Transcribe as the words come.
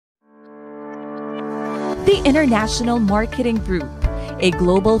The International Marketing Group, a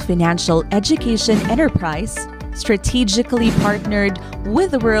global financial education enterprise, strategically partnered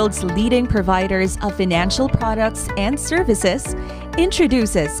with the world's leading providers of financial products and services,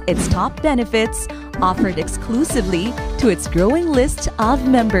 introduces its top benefits offered exclusively to its growing list of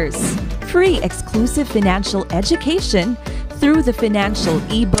members. Free exclusive financial education through the financial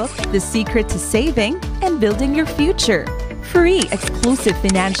ebook, The Secret to Saving and Building Your Future. Free exclusive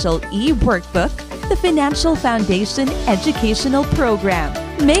financial e-workbook, the Financial Foundation Educational Program.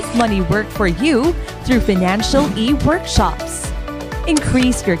 Make money work for you through financial e-workshops.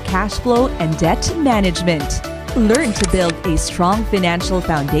 Increase your cash flow and debt management. Learn to build a strong financial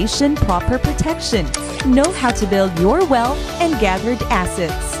foundation, proper protection. Know how to build your wealth and gathered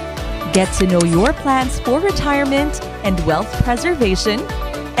assets. Get to know your plans for retirement and wealth preservation,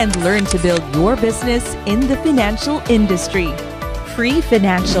 and learn to build your business in the financial industry. Free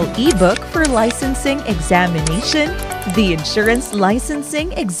financial ebook for licensing examination, the Insurance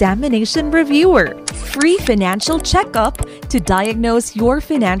Licensing Examination Reviewer. Free financial checkup to diagnose your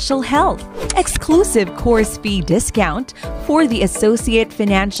financial health. Exclusive course fee discount for the Associate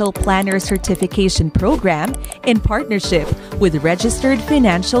Financial Planner Certification Program in partnership with Registered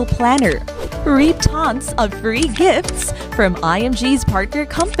Financial Planner. Reap tons of free gifts from IMG's partner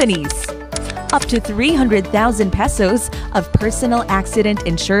companies. Up to 300,000 pesos of personal accident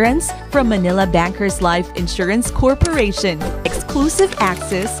insurance from Manila Bankers Life Insurance Corporation. Exclusive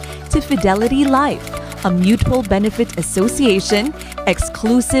access to Fidelity Life, a mutual benefit association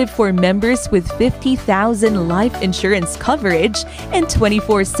exclusive for members with 50,000 life insurance coverage and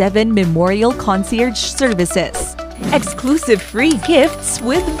 24/7 memorial concierge services. Exclusive free gifts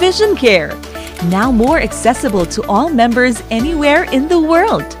with Vision Care, now more accessible to all members anywhere in the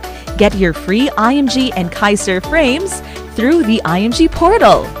world. Get your free IMG and Kaiser frames through the IMG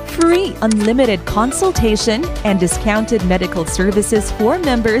portal. Free unlimited consultation and discounted medical services for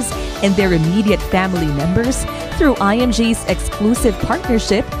members and their immediate family members through IMG's exclusive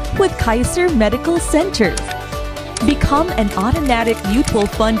partnership with Kaiser Medical Center. Become an automatic mutual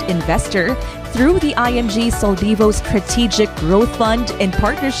fund investor through the IMG Soldivo Strategic Growth Fund in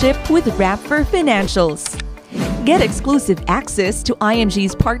partnership with Rapfer Financials. Get exclusive access to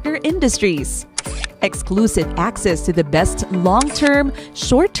IMG's partner industries. Exclusive access to the best long-term,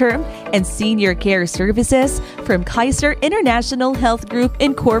 short-term, and senior care services from Kaiser International Health Group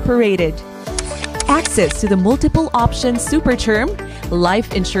Incorporated. Access to the multiple option super term,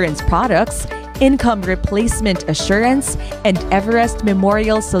 life insurance products, income replacement assurance, and Everest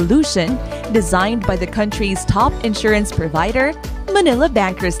Memorial Solution designed by the country's top insurance provider, Manila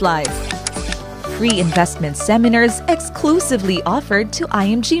Bankers Life. Free investment seminars exclusively offered to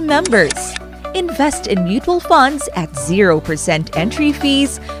IMG members. Invest in mutual funds at 0% entry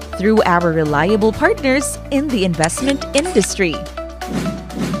fees through our reliable partners in the investment industry.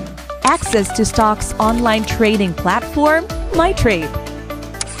 Access to stocks online trading platform, MyTrade.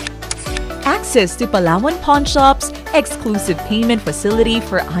 Access to Palawan Pawn Shop's exclusive payment facility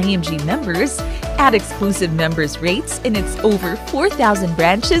for IMG members at exclusive members rates in its over 4,000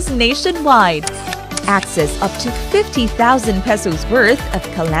 branches nationwide. Access up to 50,000 pesos worth of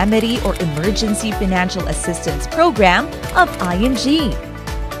calamity or emergency financial assistance program of IMG.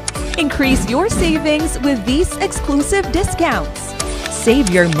 Increase your savings with these exclusive discounts.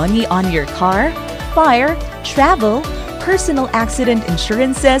 Save your money on your car, fire, travel, personal accident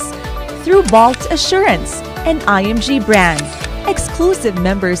insurances through Vault Assurance and IMG brand. Exclusive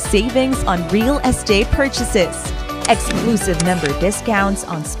member savings on real estate purchases. Exclusive member discounts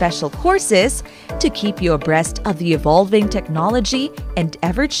on special courses to keep you abreast of the evolving technology and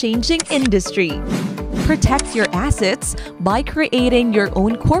ever-changing industry. Protect your assets by creating your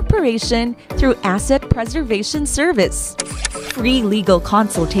own corporation through Asset Preservation Service. Free legal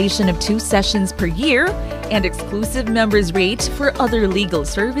consultation of 2 sessions per year and exclusive members rate for other legal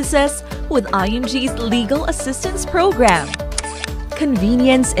services with IMG's Legal Assistance Program.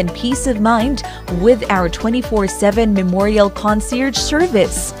 Convenience and peace of mind with our 24/7 Memorial Concierge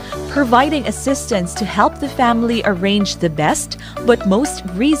Service, providing assistance to help the family arrange the best but most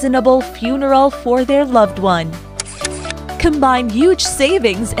reasonable funeral for their loved one. Combine huge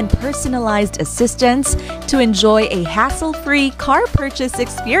savings and personalized assistance to enjoy a hassle-free car purchase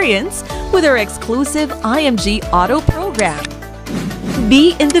experience with our exclusive IMG Auto program.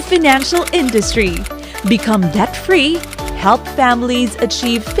 Be in the financial industry. Become debt-free, help families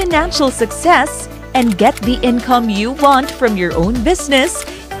achieve financial success, and get the income you want from your own business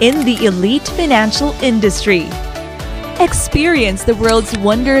in the elite financial industry. Experience the world's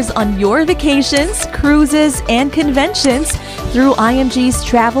wonders on your vacations, cruises, and conventions through IMG's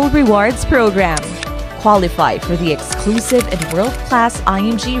Travel Rewards program. qualify for the exclusive and world-class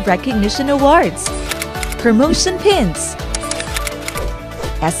IMG Recognition Awards, promotion pins,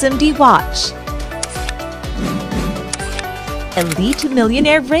 SMD watch, Elite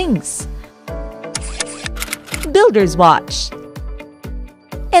Millionaire rings, Builder's watch,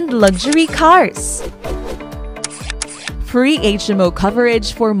 and luxury cars. Free HMO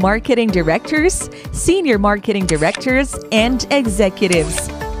coverage for marketing directors, senior marketing directors, and executives.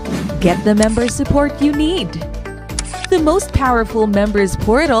 Get the member support you need. The most powerful members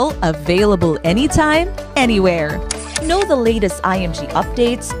portal available anytime, anywhere. Know the latest IMG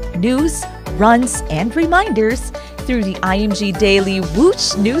updates, news, runs, and reminders through the IMG Daily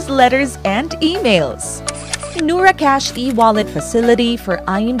Whoosh newsletters and emails. Nura Cash e-wallet facility for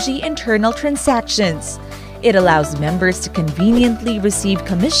IMG internal transactions. It allows members to conveniently receive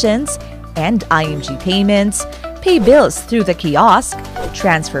commissions and IMG payments, pay bills through the kiosk,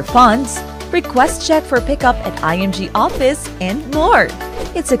 transfer funds, request check for pickup at IMG office, and more.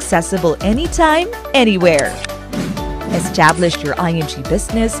 It's accessible anytime, anywhere. Establish your IMG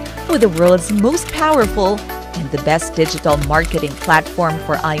business with the world's most powerful and the best digital marketing platform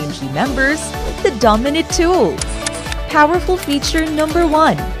for IMG members, the Dominant Tool. Powerful feature number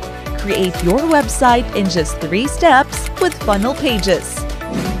 1. Create your website in just 3 steps with funnel pages.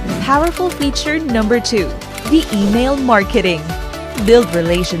 Powerful feature number 2. The email marketing. Build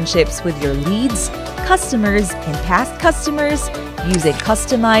relationships with your leads, customers, and past customers using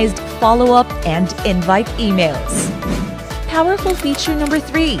customized follow-up and invite emails. Powerful feature number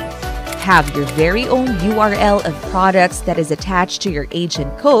 3. Have your very own URL of products that is attached to your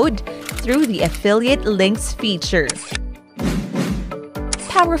agent code through the affiliate links feature.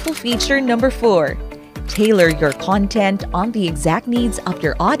 Powerful feature number 4. Tailor your content on the exact needs of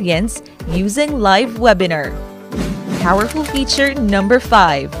your audience using live webinar. Powerful feature number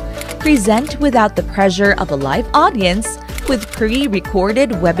 5. Present without the pressure of a live audience with pre-recorded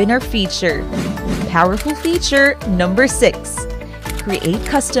webinar feature. Powerful feature number 6. Create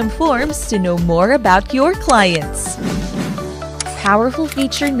custom forms to know more about your clients. Powerful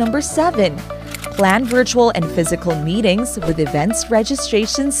feature number 7. Plan virtual and physical meetings with events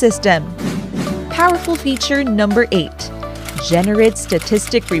registration system. Powerful feature number 8. Generate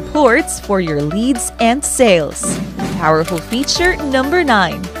statistic reports for your leads and sales. Powerful feature number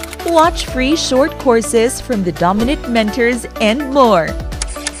 9. Watch free short courses from the dominant mentors and more.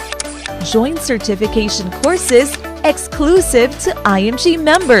 Join certification courses exclusive to IMG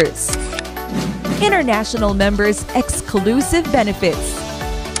members. International members exclusive benefits.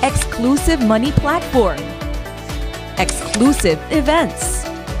 Exclusive money platform. Exclusive events.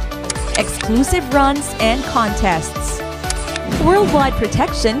 Exclusive runs and contests. Worldwide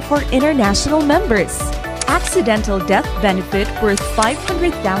protection for international members. Accidental death benefit worth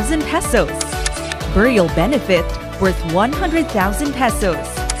 500,000 pesos. Burial benefit worth 100,000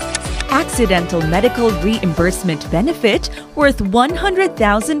 pesos. Accidental medical reimbursement benefit worth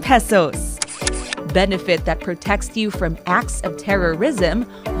 100,000 pesos. Benefit that protects you from acts of terrorism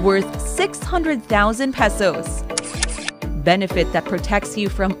worth 600,000 pesos. Benefit that protects you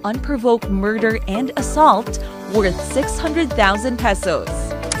from unprovoked murder and assault worth 600,000 pesos.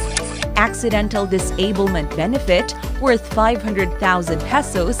 Accidental disablement benefit worth 500,000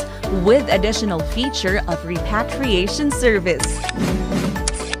 pesos with additional feature of repatriation service.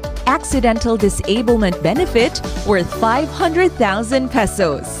 Accidental disablement benefit worth 500,000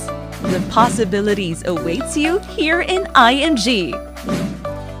 pesos. The possibilities awaits you here in IMG.